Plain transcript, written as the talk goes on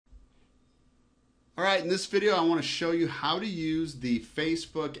All right, in this video, I want to show you how to use the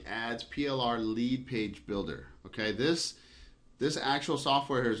Facebook Ads PLR lead page builder. Okay, this actual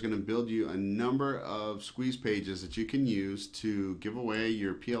software here is going to build you a number of squeeze pages that you can use to give away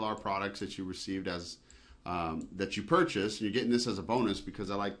your PLR products that you received as that you purchased. And you're getting this as a bonus because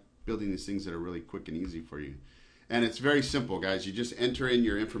I like building these things that are really quick and easy for you. And it's very simple, guys. You just enter in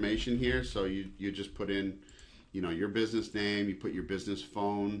your information here. So you just put in, your business name. You put your business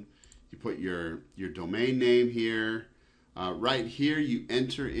phone. You put your domain name here. Right here, you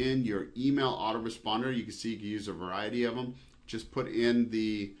enter in your email autoresponder. You can see you can use a variety of them. Just put in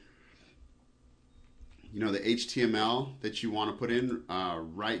the HTML that you want to put in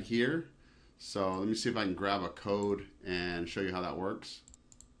right here. So let me see if I can grab a code and show you how that works.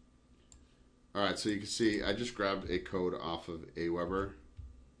 All right, so you can see I just grabbed a code off of Aweber.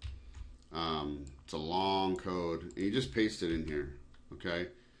 It's a long code, and you just paste it in here, okay?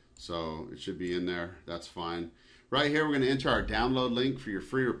 So it should be in there. That's fine. Right here, we're going to enter our download link for your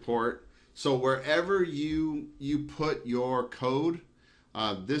free report. So wherever you put your code,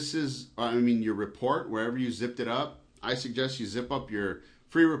 your report, wherever you zipped it up, I suggest you zip up your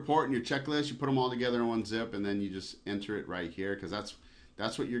free report and your checklist. You put them all together in one zip, and then you just enter it right here because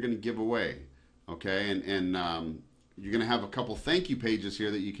that's what you're going to give away. Okay, and you're going to have a couple thank you pages here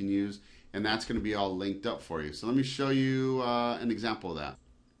that you can use, and that's going to be all linked up for you. So let me show you an example of that.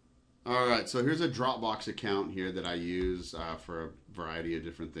 All right, so here's a Dropbox account here that I use for a variety of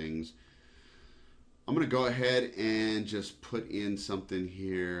different things. I'm going to go ahead and just put in something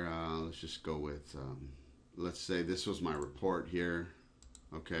here. Let's just go with, let's say this was my report here.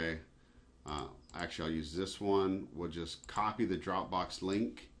 Okay, actually I'll use this one. We'll just copy the Dropbox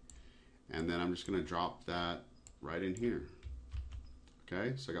link, and then I'm just going to drop that right in here.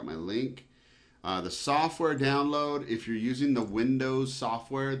 Okay, so I got my link. The software download, if you're using the Windows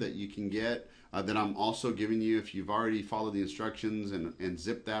software that you can get, that I'm also giving you, if you've already followed the instructions and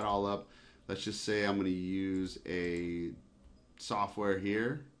zipped that all up, let's just say I'm going to use a software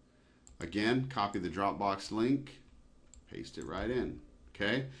here. Again, copy the Dropbox link, paste it right in.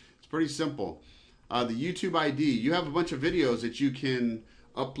 Okay, it's pretty simple. The YouTube ID, you have a bunch of videos that you can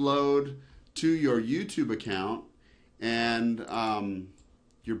upload to your YouTube account, and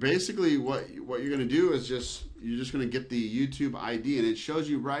you're basically what you're going to do is you're just going to get the YouTube ID, and it shows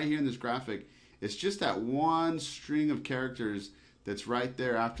you right here in this graphic. It's just that one string of characters that's right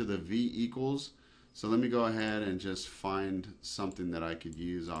there after the V equals. So let me go ahead and just find something that I could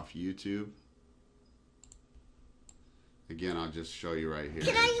use off YouTube. Again, I'll just show you right here.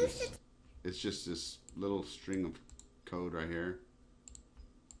 It's just this little string of code right here.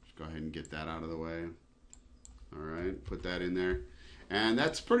 Just go ahead and get that out of the way. All right, put that in there. And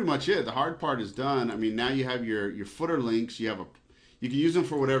that's pretty much it. The hard part is done. I mean, now you have your footer links. You can use them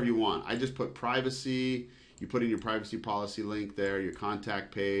for whatever you want. I just put privacy. You put in your privacy policy link there, your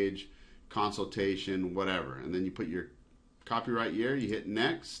contact page, consultation, whatever. And then you put your copyright year. You hit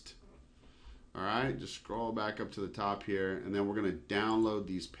next. All right, just scroll back up to the top here, and then we're going to download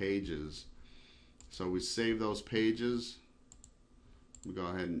these pages. So we save those pages. We go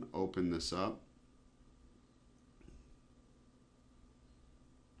ahead and open this up.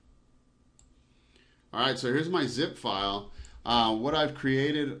 All right, so here's my zip file. What I've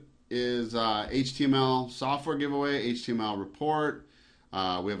created is HTML software giveaway, HTML report. We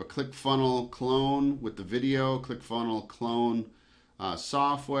have a ClickFunnels clone with the video, ClickFunnels clone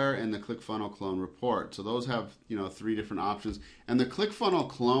software, and the ClickFunnels clone report. So those have 3 different options. And the ClickFunnels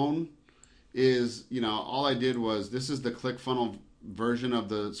clone is all I did was, this is the ClickFunnels version of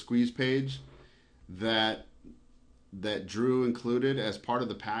the squeeze page that Drew included as part of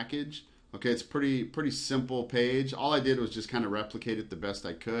the package. Okay, it's pretty simple page. All I did was just kind of replicate it the best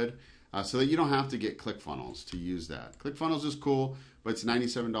I could, so that you don't have to get ClickFunnels to use that. ClickFunnels is cool, but it's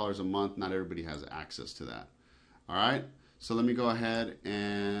 $97 a month. Not everybody has access to that. All right, so let me go ahead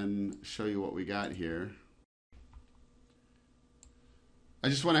and show you what we got here. I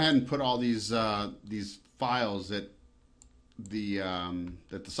just went ahead and put all these files that the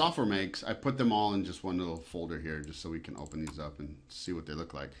software makes. I put them all in just one little folder here, just so we can open these up and see what they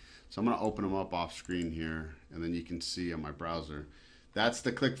look like. So I'm going to open them up off screen here, and then you can see on my browser. That's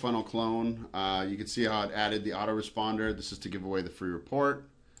the ClickFunnels clone. You can see how it added the autoresponder. This is to give away the free report.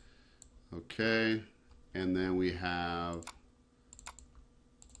 Okay, and then we have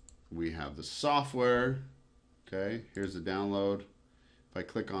the software. Okay, here's the download. If I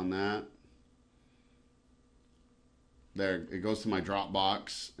click on that, there it goes to my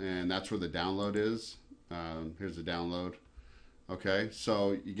Dropbox, and that's where the download is. Here's the download. Okay,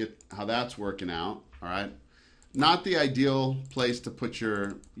 so you get how that's working out. All right, not the ideal place to put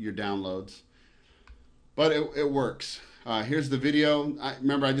your downloads. But it works. Here's the video.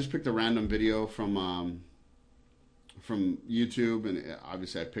 Remember, I just picked a random video from YouTube, and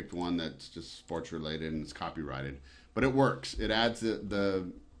obviously I picked one that's just sports related and it's copyrighted. But it works. It adds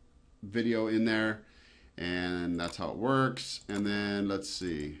the video in there, and that's how it works. And then let's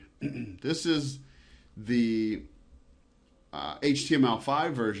see. This is the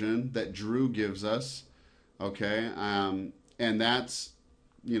HTML5 version that Drew gives us. Okay, and that's,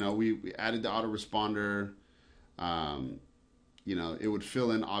 you know, we added the autoresponder. You know, it would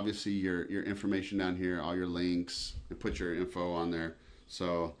fill in obviously your information down here, all your links, and put your info on there.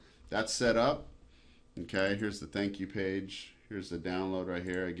 So that's set up. Okay, here's the thank you page. Here's the download right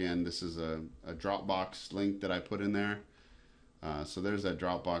here. Again, this is a Dropbox link that I put in there. So there's that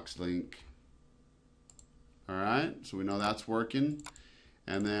Dropbox link. All right, so we know that's working.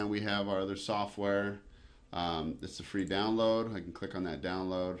 And then we have our other software. It's a free download. I can click on that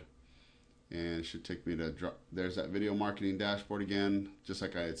download, and it should take me to there's that video marketing dashboard again, just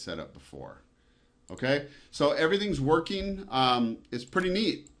like I had set up before. Okay, so everything's working. It's pretty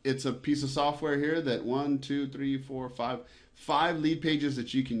neat. It's a piece of software here that 5 lead pages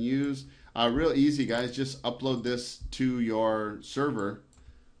that you can use. Real easy, guys. Just upload this to your server.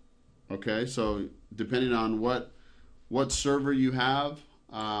 Okay, so depending on what server you have,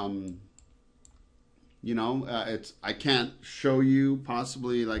 you know, I can't show you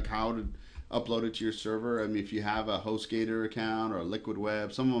possibly like how to upload it to your server. I mean, if you have a HostGator account or a Liquid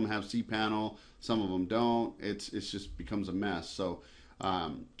Web, some of them have cPanel, some of them don't. It's just becomes a mess. So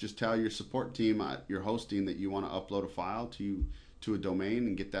just tell your support team at your hosting that you want to upload a file to a domain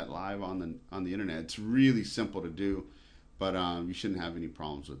and get that live on the internet. It's really simple to do, but you shouldn't have any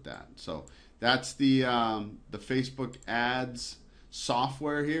problems with that. So that's the Facebook ads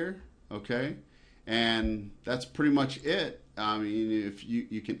software here. Okay, and that's pretty much it. I mean, if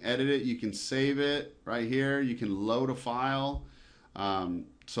you can edit it, you can save it right here. You can load a file.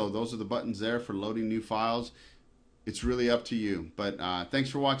 So those are the buttons there for loading new files. It's really up to you. But thanks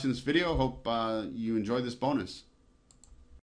for watching this video. Hope you enjoyed this bonus.